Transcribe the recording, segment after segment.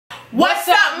What's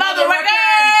up, mother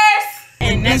workers?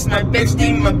 And that's my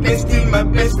bestie, my bestie, my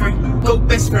best friend. Go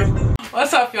best friend.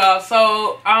 What's up, y'all?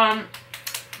 So,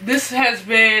 this has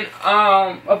been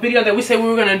a video that we said we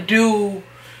were gonna do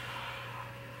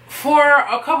for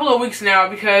a couple of weeks now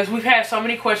because we've had so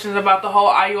many questions about the whole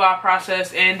IUI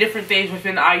process and different things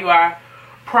within the IUI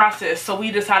process. So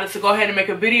we decided to go ahead and make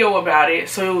a video about it,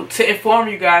 so to inform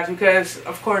you guys, because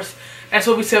of course that's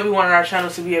what we said we wanted our channel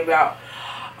to be about.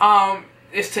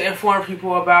 Is to inform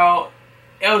people about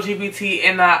LGBT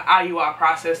and the IUI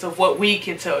process, of what we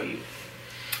can tell you.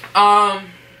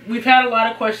 We've had a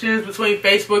lot of questions between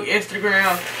Facebook,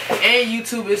 Instagram, and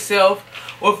YouTube itself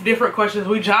with different questions.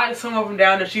 We jotted some of them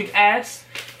down that you've asked,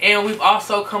 and we've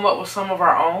also come up with some of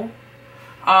our own.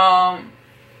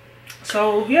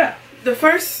 So yeah. The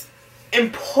first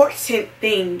important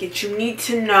thing that you need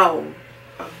to know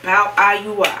about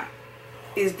IUI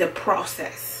is the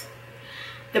process.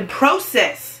 The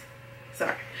process.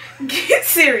 Sorry. Get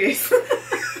serious.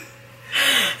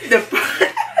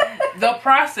 The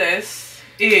process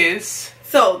is...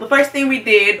 So, the first thing we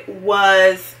did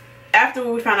was, after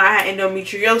we found out I had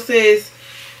endometriosis,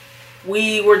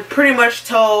 we were pretty much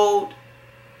told,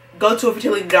 go to a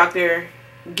fertility doctor,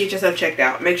 get yourself checked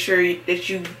out. Make sure that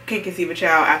you can conceive a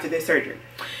child after this surgery.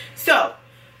 So,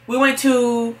 we went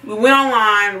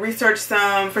online, researched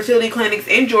some fertility clinics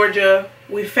in Georgia.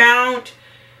 We found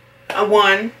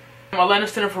one. Atlanta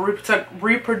Center for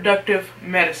Reproductive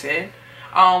Medicine.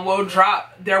 We'll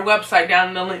drop their website down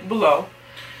in the link below.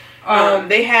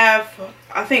 They have,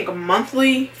 I think,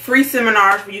 monthly free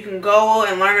seminars where you can go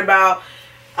and learn about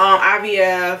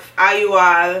IVF,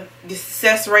 IUI, the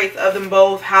success rates of them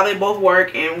both, how they both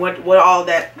work, and what all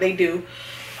that they do.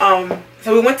 So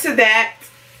we went to that,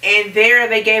 and there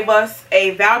they gave us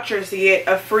a voucher to get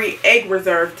a free egg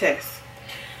reserve test.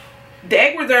 The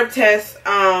egg reserve test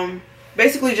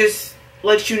basically just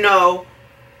lets you know,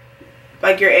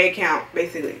 like, your egg count,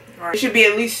 basically. Right. It should be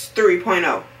at least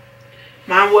 3.0.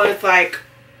 Mine was like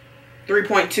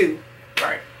 3.2.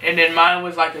 Right. And then mine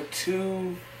was like a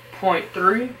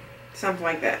 2.3. Something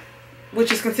like that.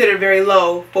 Which is considered very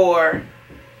low for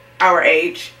our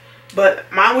age.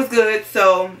 But mine was good.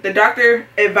 So the doctor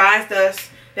advised us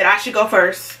that I should go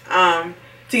first to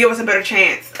give us a better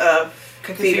chance of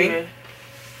conceiving.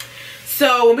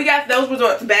 So when we got those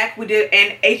results back, we did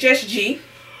an HSG,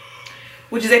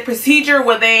 which is a procedure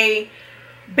where they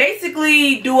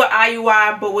basically do an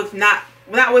IUI, but with not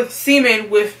with semen,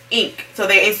 with ink. So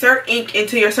they insert ink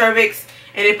into your cervix,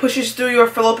 and it pushes through your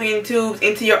fallopian tubes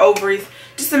into your ovaries,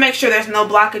 just to make sure there's no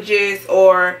blockages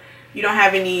or you don't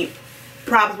have any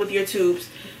problems with your tubes.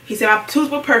 He said my tubes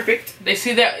were perfect. They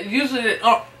see that usually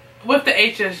with the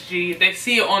HSG, they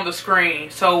see it on the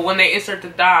screen. So when they insert the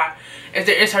dye, as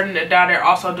they're inserting the dye, they're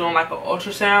also doing like an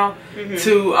ultrasound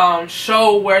to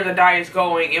show where the dye is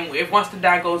going. And if once the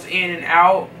dye goes in and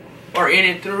out, or in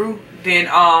and through, then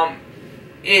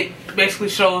it basically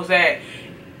shows that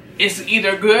it's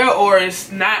either good or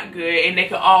it's not good, and they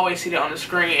can always see that on the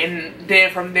screen. And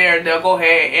then from there, they'll go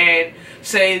ahead and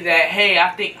say that, hey, I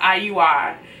think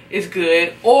IUI is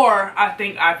good, or I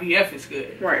think IVF is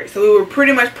good. Right. So we were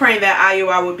pretty much praying that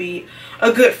IUI would be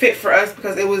a good fit for us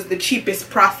because it was the cheapest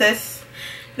process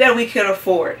that we could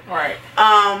afford. Right.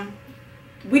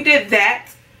 We did that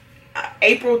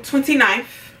April 29th,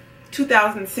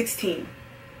 2016.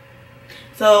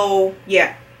 So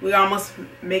yeah, we're almost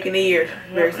making a year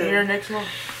very soon. A year next month.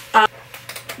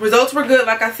 Results were good,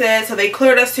 like I said, so they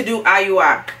cleared us to do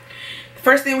IUI. The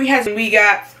first thing we had when we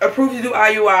got approved to do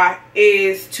IUI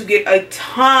is to get a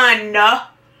ton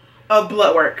of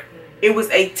blood work. It was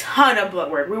a ton of blood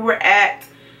work. We were at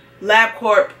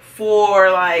LabCorp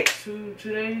for like 2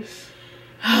 days.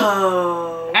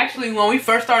 Oh. Actually, when we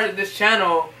first started this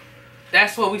channel,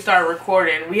 that's what we started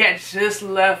recording. We had just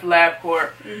left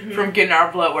LabCorp from getting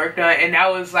our blood work done, and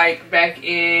that was like back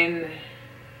in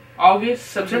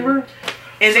August, September.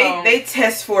 And so, they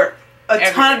test for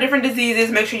a ton of different diseases.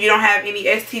 Make sure you don't have any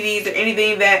STDs or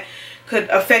anything that could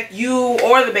affect you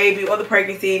or the baby or the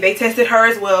pregnancy. They tested her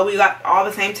as well. We got all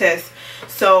the same tests.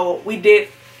 So we did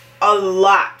a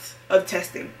lot of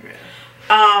testing.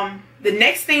 Yeah. The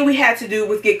next thing we had to do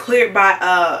was get cleared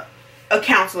by a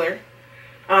counselor.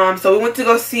 So we went to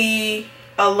go see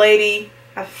a lady.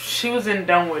 She was in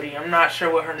Dunwoody. I'm not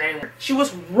sure what her name was. She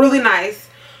was really nice.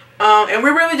 And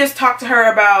we really just talked to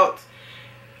her about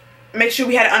make sure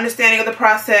we had an understanding of the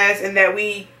process, and that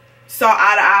we saw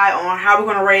eye to eye on how we're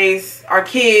going to raise our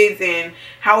kids and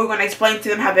how we're going to explain to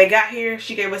them how they got here.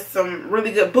 She gave us some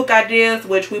really good book ideas,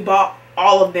 which we bought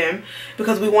all of them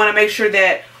because we want to make sure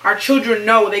that our children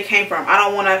know where they came from. I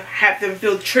don't want to have them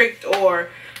feel tricked or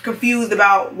confused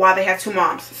about why they have 2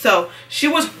 moms. So she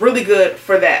was really good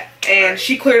for that, and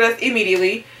she cleared us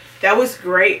immediately. That was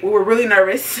great. We were really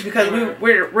nervous because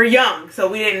we're young, so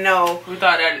we didn't know. We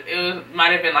thought that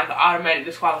might have been like an automatic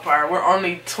disqualifier. We're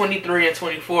only 23 and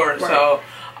 24, right. So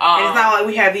and it's not like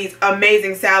we have these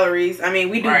amazing salaries. I mean,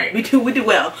 we do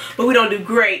well, but we don't do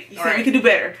great. You said we could do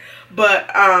better, but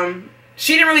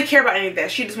she didn't really care about any of that.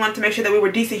 She just wanted to make sure that we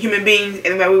were decent human beings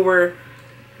and that we were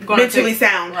mentally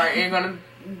sound, right, and gonna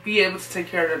be able to take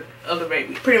care of the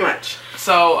baby, pretty much.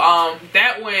 So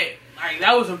that went.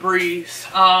 That was a breeze.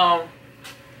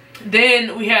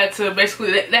 Then we had to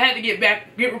basically, they had to get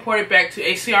reported back to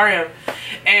ACRM,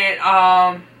 and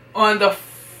on the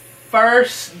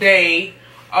first day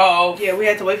of we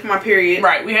had to wait for my period.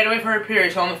 Right, we had to wait for her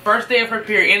period. So on the first day of her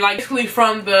period, and like basically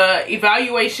from the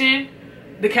evaluation,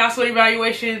 the counselor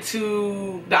evaluation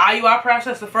to the IUI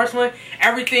process, the first one,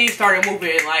 everything started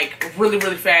moving like really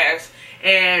fast,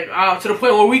 and to the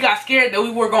point where we got scared that we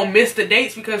were gonna miss the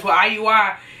dates because with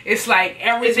IUI. It's like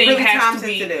everything really has to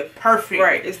be perfect.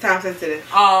 Right, it's time sensitive.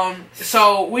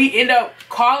 So we end up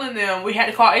calling them. We had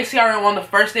to call ACRM on the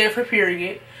first day of her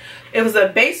period. It was a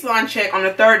baseline check on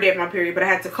the 3rd day of my period, but I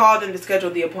had to call them to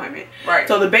schedule the appointment. Right.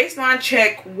 So the baseline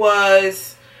check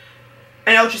was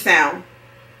an ultrasound,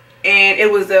 and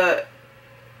it was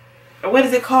what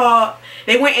is it called?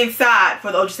 They went inside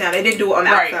for the ultrasound. They didn't do it on the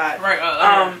outside.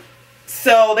 Right.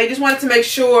 So they just wanted to make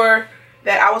sure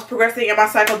that I was progressing in my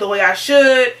cycle the way I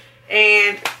should.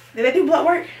 And did they do blood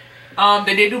work?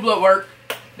 They did do blood work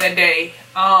that day.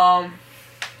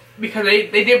 Because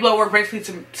they did blood work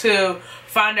basically to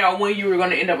find out when you were going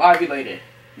to end up ovulating.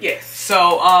 Yes.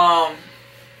 So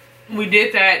we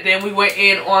did that. Then we went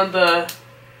in on the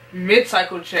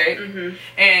mid-cycle check,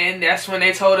 and that's when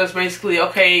they told us basically,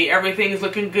 okay, everything is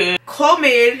looking good.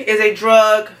 Clomid is a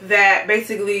drug that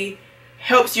basically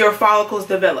helps your follicles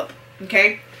develop.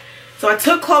 Okay. So I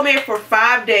took Clomid for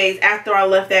 5 days after I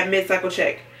left that mid-cycle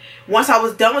check. Once I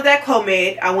was done with that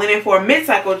Clomid, I went in for a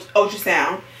mid-cycle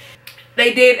ultrasound.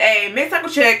 They did a mid-cycle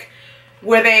check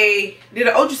where they did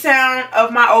an ultrasound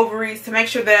of my ovaries to make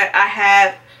sure that I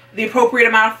had the appropriate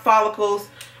amount of follicles.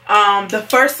 The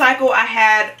first cycle I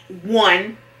had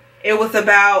 1. It was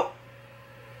about,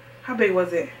 how big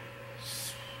was it?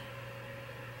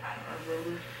 I don't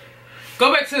remember.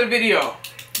 Go back to the video.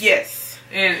 Yes.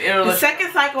 And the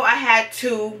second cycle I had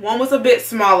 2. One was a bit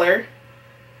smaller,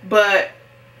 but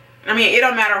I mean it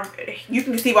don't matter. You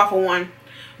can conceive off of 1,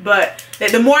 but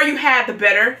the more you have, the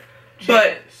better.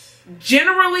 But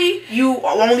generally, you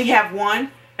only have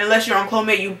 1. Unless you're on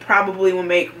Clomid, you probably will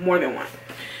make more than 1,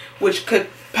 which could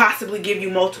possibly give you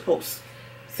multiples.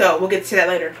 So we'll get to that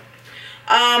later.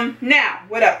 Now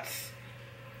what else?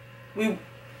 Then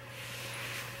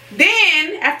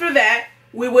after that,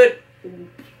 we would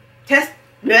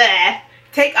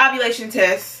take ovulation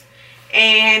tests,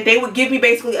 and they would give me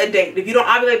basically a date. If you don't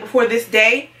ovulate before this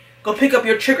day, go pick up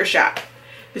your trigger shot.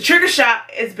 The trigger shot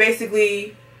is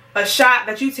basically a shot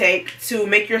that you take to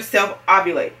make yourself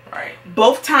ovulate. Right.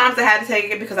 Both times I had to take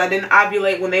it because I didn't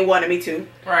ovulate when they wanted me to.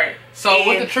 Right. So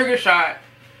with the trigger shot,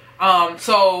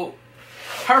 so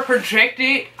her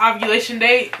projected ovulation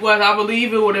date was, I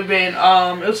believe it would have been,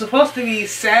 it was supposed to be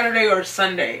Saturday or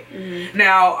Sunday.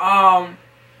 Now,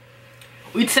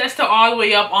 we tested all the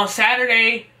way up on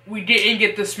Saturday. We didn't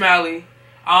get the smiley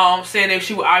saying that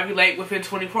she would ovulate within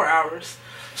 24 hours.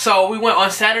 So we went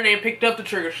on Saturday and picked up the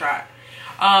trigger shot.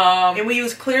 And we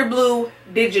used Clear Blue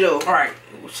Digital. Alright.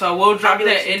 So we'll drop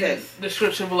that in the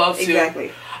description below too.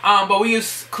 Exactly. But we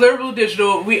use Clear Blue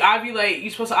Digital. We ovulate.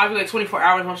 You're supposed to ovulate 24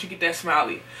 hours once you get that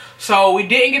smiley. So we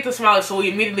didn't get the smiley, so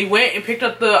we immediately went and picked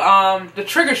up the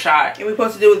trigger shot. And we're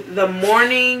supposed to do it the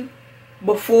morning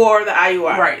before the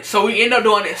IUI. Right. So we end up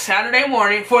doing it Saturday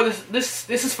morning. For this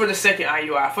is for the second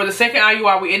IUI. For the second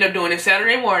IUI, we end up doing it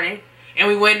Saturday morning, and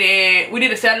we went in. We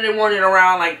did it Saturday morning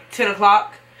around like 10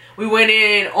 o'clock. We went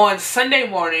in on Sunday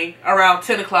morning around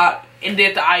 10 o'clock and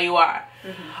did the IUI.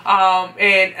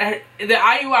 And the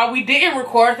IUI, we didn't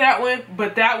record that one,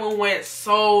 but that one went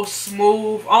so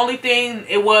smooth. Only thing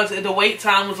it was, the wait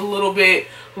time was a little bit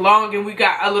long, and we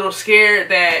got a little scared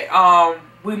that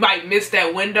we might miss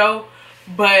that window.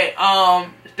 But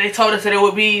they told us that it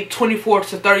would be 24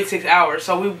 to 36 hours.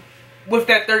 So with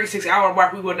that 36-hour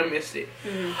mark, we wouldn't have missed it.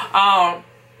 I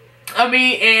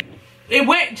mean, and it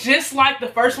went just like the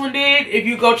first one did. If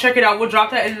you go check it out, we'll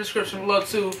drop that in the description below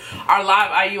too. Our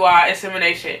live IUI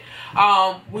insemination.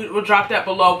 We'll drop that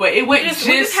below. But it went we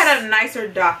just had a nicer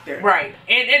doctor. Right.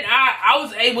 And I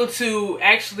was able to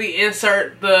actually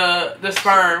insert the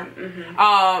sperm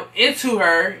into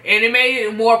her, and it made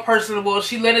it more personable.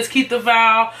 She let us keep the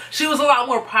vow. She was a lot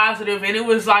more positive, and it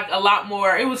was like a lot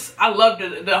more. I loved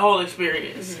the whole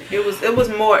experience. It was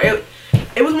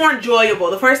more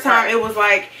enjoyable. The first time it was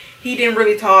like he didn't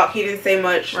really talk, he didn't say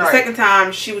much. The second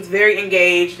time she was very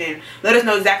engaged and let us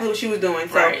know exactly what she was doing.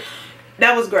 So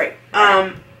that was great.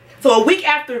 So a week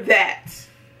after that,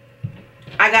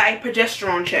 I got a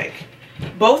progesterone check.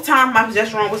 Both times my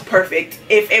progesterone was perfect.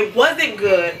 If it wasn't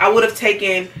good, I would have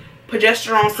taken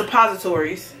progesterone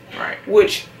suppositories,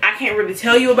 which I can't really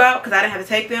tell you about because I didn't have to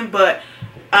take them. But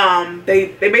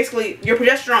they basically, your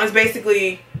progesterone is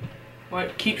basically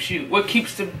what keeps you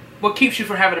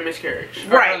from having a miscarriage.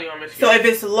 Right. So if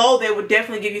it's low, they would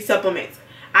definitely give you supplements.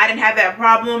 I didn't have that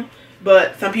problem,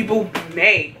 but some people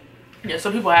may. Yeah,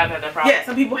 some people have had that problem. Yeah,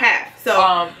 some people have.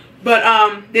 So,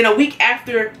 then a week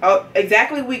after,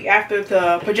 exactly a week after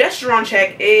the progesterone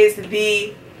check is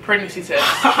the pregnancy test.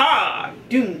 Haha,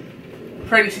 dude.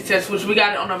 Pregnancy test, which we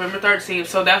got it on November 13th.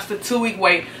 So that's the 2-week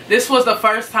wait. This was the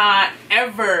first time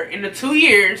ever in the 2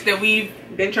 years that we've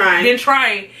been trying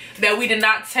that we did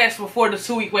not test before the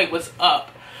 2-week wait was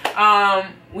up.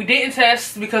 We didn't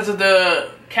test because of the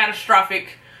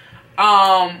catastrophic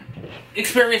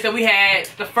experience that we had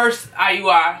the first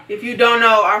IUI. If you don't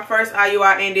know, our first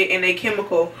IUI ended in a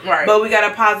chemical, but we got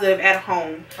a positive at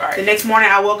home. The next morning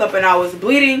I woke up and I was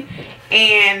bleeding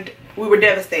and we were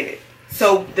devastated.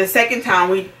 So the second time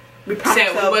we promised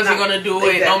said we wasn't going to do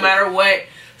it no matter what.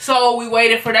 So we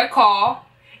waited for that call,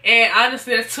 and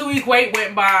honestly the 2-week wait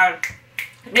went by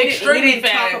extremely we didn't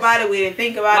fast. Talk about it, we didn't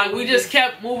think about it. We just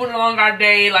kept moving along our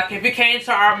day. Like if it came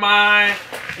to our mind,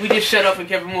 we just shut up and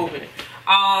kept moving.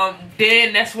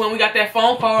 Then that's when we got that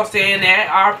phone call saying that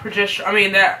our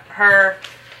her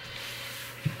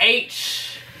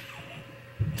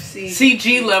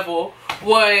HCG level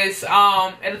was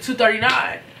at a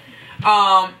 239.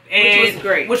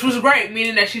 Which was great,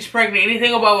 meaning that she's pregnant.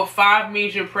 Anything above a 5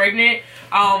 means you're pregnant.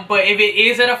 But if it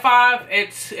is at a 5,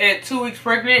 it's at 2 weeks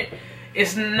pregnant.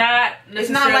 It's not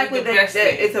likely that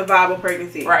it's a viable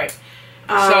pregnancy. Right.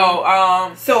 So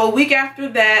a week after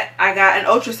that, I got an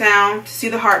ultrasound to see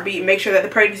the heartbeat, make sure that the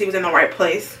pregnancy was in the right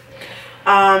place.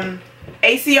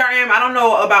 ACRM, I don't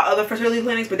know about other fertility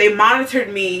clinics, but they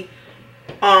monitored me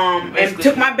and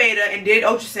took my beta and did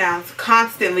ultrasounds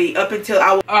constantly up until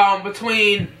I was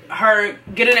between her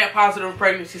getting that positive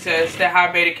pregnancy test, that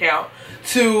high beta count,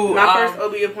 to my first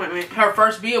OB appointment. Her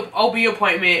first OB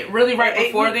appointment, really right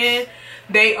before then,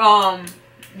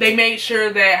 they made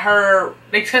sure that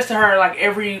they tested her like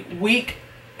every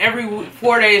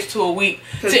 4 days to a week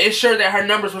to ensure that her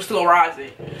numbers were still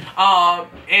rising. And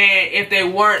if they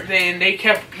weren't, then they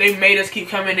made us keep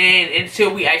coming in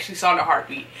until we actually saw the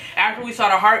heartbeat. After we saw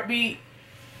the heartbeat,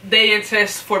 they didn't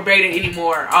test for beta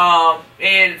anymore.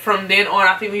 And from then on,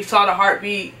 I think we saw the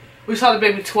heartbeat. We saw the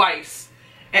baby twice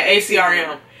at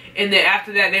ACRM. And then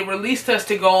after that, they released us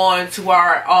to go on to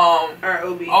our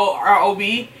OB. Our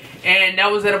OB. And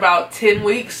that was at about 10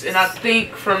 weeks. And I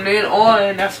think from then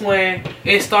on, that's when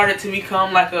it started to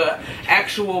become like a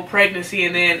actual pregnancy.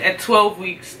 And then at 12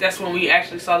 weeks, that's when we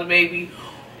actually saw the baby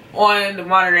on the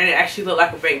monitor. And it actually looked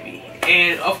like a baby.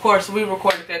 And of course, we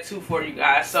recorded that too for you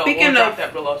guys. So we'll drop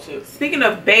that below too. Speaking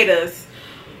of betas,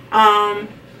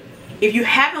 if you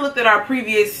haven't looked at our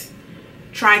previous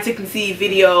trying to conceive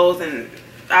videos and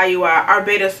IUI, our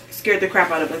betas scared the crap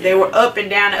out of us. They were up and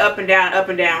down and up and down and up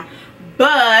and down.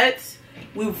 But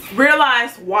we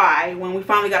realized why when we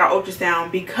finally got our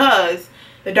ultrasound, because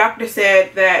the doctor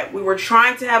said that we were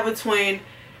trying to have a twin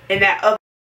and that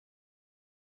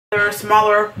other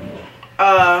smaller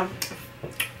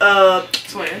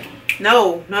twin.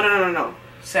 No.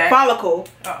 Follicle.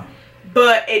 Oh.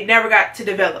 But it never got to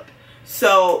develop.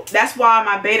 So that's why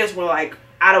my betas were like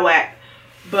out of whack.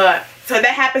 But so if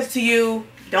that happens to you,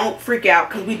 don't freak out,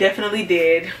 because we definitely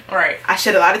did. Right. I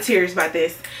shed a lot of tears about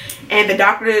this. And the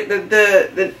doctor,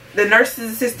 the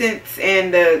nurses assistants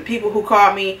and the people who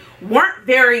called me weren't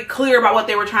very clear about what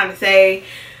they were trying to say.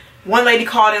 One lady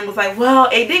called and was like, well,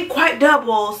 it didn't quite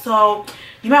double, so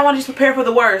you might want to just prepare for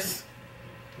the worst.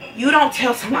 You don't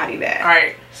tell somebody that.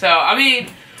 Right. So, I mean,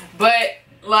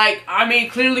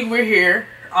 clearly we're here.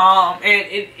 And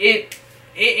it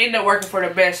ended up working for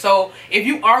the best. So, if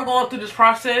you are going through this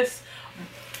process,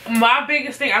 my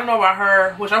biggest thing, I don't know about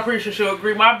her, which I'm pretty sure she'll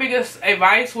agree, my biggest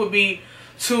advice would be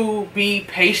to be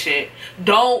patient.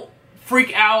 Don't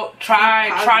freak out.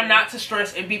 Try not to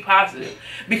stress and be positive.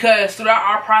 Because throughout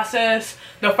our process,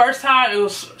 the first time it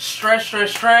was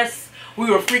stress. We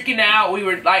were freaking out. We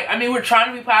were like, I mean, we're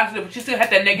trying to be positive, but you still have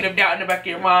that negative doubt in the back of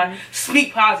your mind.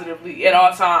 Speak positively at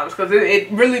all times, because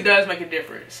it really does make a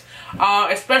difference.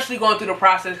 Especially going through the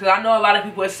process, because I know a lot of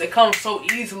people, it comes so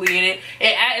easily, and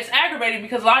it's aggravating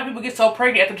because a lot of people get so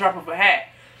pregnant at the drop of a hat.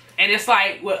 And it's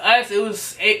like, with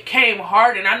us, it came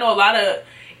hard, and I know a lot of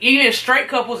even straight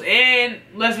couples and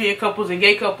lesbian couples and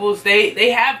gay couples, they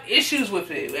have issues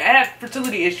with it. They have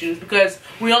fertility issues because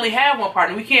we only have one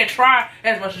partner. We can't try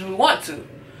as much as we want to.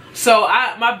 So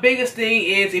my biggest thing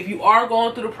is, if you are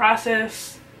going through the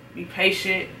process, be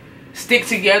patient. Stick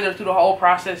together through the whole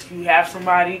process if you have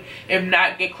somebody. If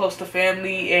not, get close to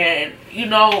family. And, you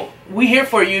know, we here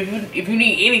for you. If you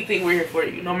need anything, we're here for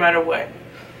you, no matter what.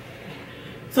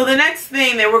 So the next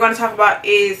thing that we're going to talk about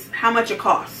is how much it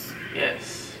costs.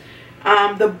 Yes.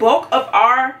 The bulk of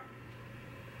our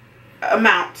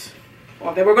amount,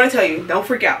 well, that we're going to tell you, don't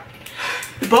freak out.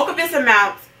 The bulk of this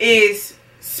amount is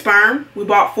sperm. We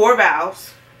bought 4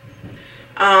 valves.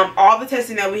 All the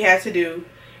testing that we had to do,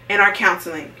 and our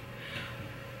counseling.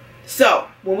 So,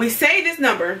 when we say this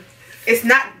number, it's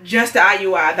not just the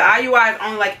IUI. The IUI is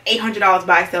only like $800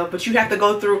 by itself, but you have to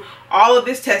go through all of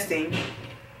this testing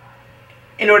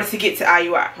in order to get to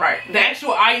IUI. Right. The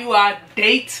actual IUI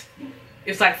date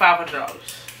is like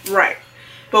 $500. Right.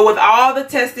 But with all the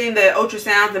testing, the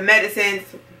ultrasounds, the medicines,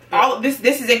 all of this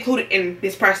is included in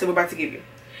this price that we're about to give you.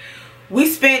 We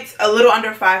spent a little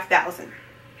under $5,000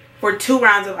 for 2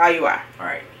 rounds of IUI. All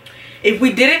right. If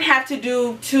we didn't have to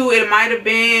do 2, it might have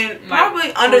been probably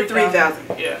like under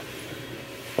 $3,000. Yeah.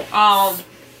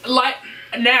 Like,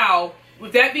 now,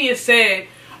 with that being said,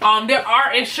 there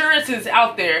are insurances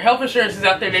out there, health insurances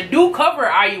out there that do cover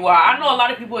IUI. I know a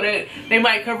lot of people that they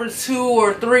might cover 2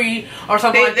 or 3 or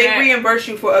something like that. They reimburse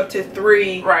you for up to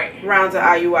 3 rounds of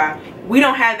IUI. We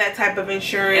don't have that type of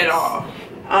insurance at all.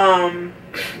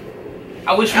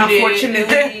 I wish we unfortunately,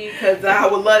 did. Because I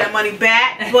would love that money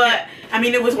back, but I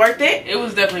mean, it was worth it. It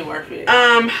was definitely worth it.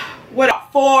 What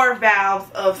 4 valves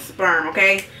of sperm,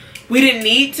 okay? We didn't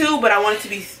need to, but I wanted to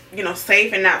be, you know,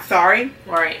 safe and not sorry.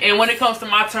 Right. And when it comes to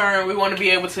my turn, we want to be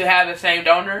able to have the same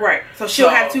donor. Right. So she'll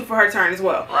have 2 for her turn as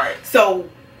well. Right. So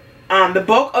the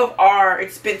bulk of our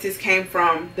expenses came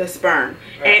from the sperm.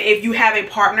 Right. And if you have a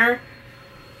partner,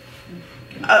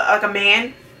 like a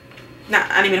man,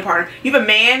 I don't mean a partner. You have a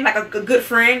man, like a good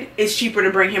friend, it's cheaper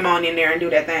to bring him on in there and do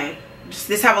that thing.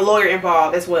 Just have a lawyer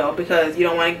involved as well, because you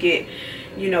don't want to get,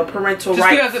 you know, parental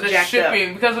rights because of the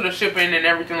shipping, because of the shipping and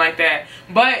everything like that.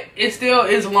 But it still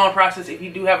is a long process if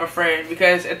you do have a friend,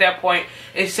 because at that point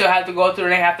it still has to go through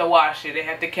and they have to wash it, they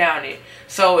have to count it.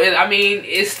 So I mean,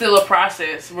 it's still a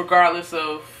process regardless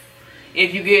of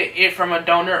if you get it from a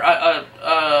donor,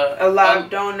 a live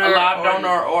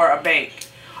donor or a bank.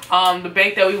 The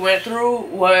bank that we went through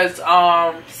was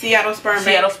Seattle Sperm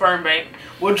Bank.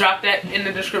 We'll drop that in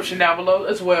the description down below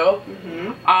as well.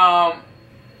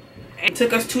 It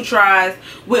took us 2 tries.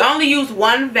 We only used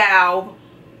 1 valve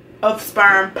of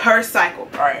sperm per cycle.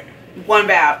 Right. 1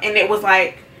 valve, and it was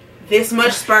like this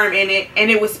much sperm in it,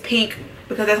 and it was pink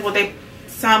because that's what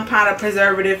some kind of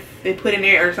preservative they put in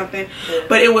there or something. Yeah.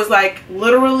 But it was like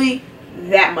literally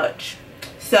that much.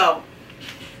 So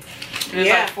it's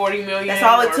like 40 million. That's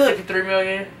all it took. 53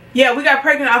 million. Yeah, we got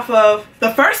pregnant off of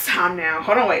the first time now.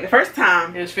 Hold on, wait. The first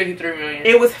time it was 53 million.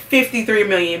 It was 53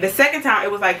 million. The second time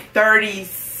it was like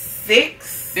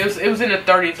 36. It was in the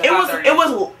 30s.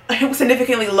 It was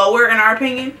significantly lower in our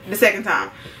opinion the second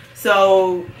time.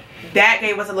 So that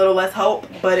gave us a little less hope,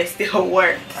 but it still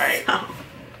worked. Right.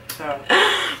 So.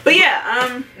 But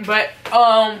yeah,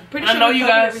 pretty sure I know you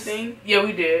guys. Everything. Yeah,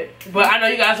 we did. But I know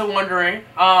you guys are wondering.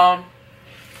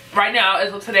 Right now,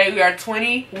 as of today, we are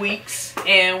 20 weeks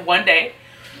and 1 day.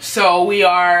 So we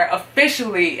are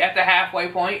officially at the halfway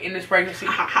point in this pregnancy.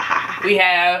 We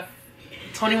have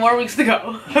 20 more weeks to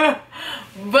go.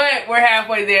 But we're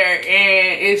halfway there,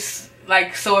 and it's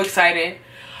like so exciting.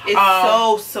 It's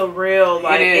so surreal.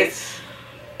 Like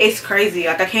it's crazy.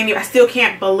 Like I still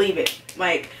can't believe it.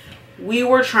 Like we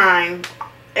were trying.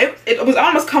 It was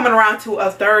almost coming around to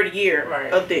a 3rd year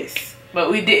of this.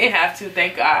 But we didn't have to,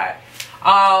 thank God.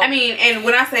 I mean, and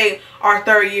when I say our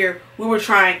 3rd year, we were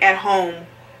trying at home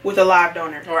with a live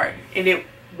donor. Right. And it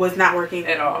was not working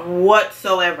at all.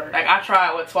 Whatsoever. Like I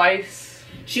tried, twice?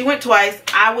 She went twice.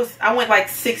 I went like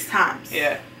 6 times.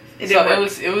 Yeah.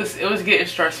 It was getting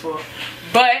stressful.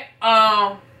 But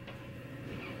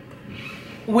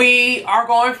we are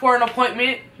going for an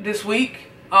appointment this week,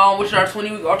 which is our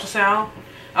 20-week ultrasound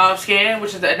scan,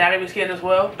 which is the anatomy scan as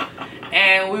well.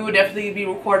 And we will definitely be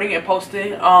recording and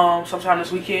posting sometime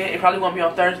this weekend. It probably won't be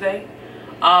on Thursday.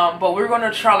 But we're going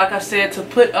to try, like I said, to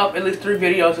put up at least 3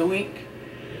 videos a week.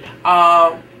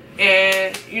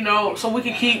 And, you know, so we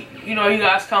can keep, you know, you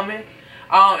guys coming.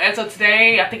 As of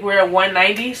today, I think we're at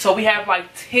 190. So we have like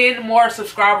 10 more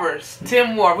subscribers.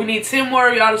 10 more. We need 10 more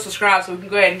of y'all to subscribe so we can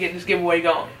go ahead and get this giveaway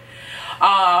going.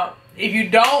 If you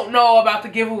don't know about the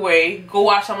giveaway, go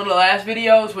watch some of the last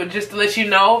videos. But just to let you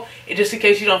know, and just in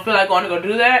case you don't feel like going to go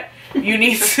do that, you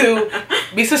need to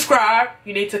be subscribed.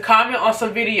 You need to comment on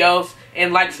some videos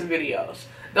and like some videos.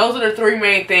 Those are the 3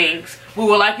 main things. We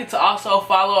would like you to also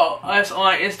follow us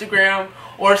on Instagram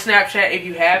or Snapchat if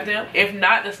you have them. If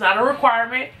not, that's not a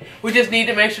requirement. We just need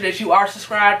to make sure that you are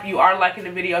subscribed, you are liking the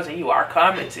videos, and you are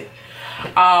commenting.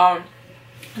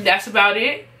 That's about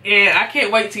it. And I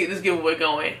can't wait to get this giveaway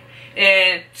going.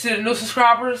 And to the new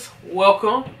subscribers,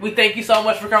 welcome. We thank you so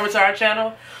much for coming to our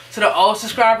channel. To the old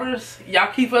subscribers,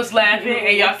 y'all keep us laughing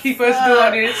and y'all keep us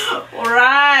doing this.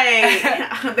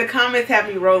 Right. The comments have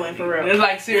me rolling for real. It's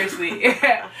like, seriously.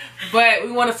 But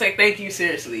we want to say thank you,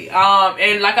 seriously.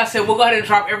 And like I said, we'll go ahead and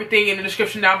drop everything in the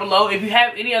description down below. If you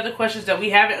have any other questions that we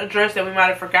haven't addressed that we might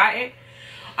have forgotten,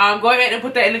 go ahead and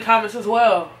put that in the comments as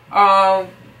well.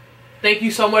 Thank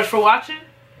you so much for watching.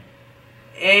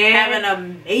 And have an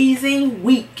amazing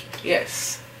week.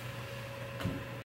 Yes.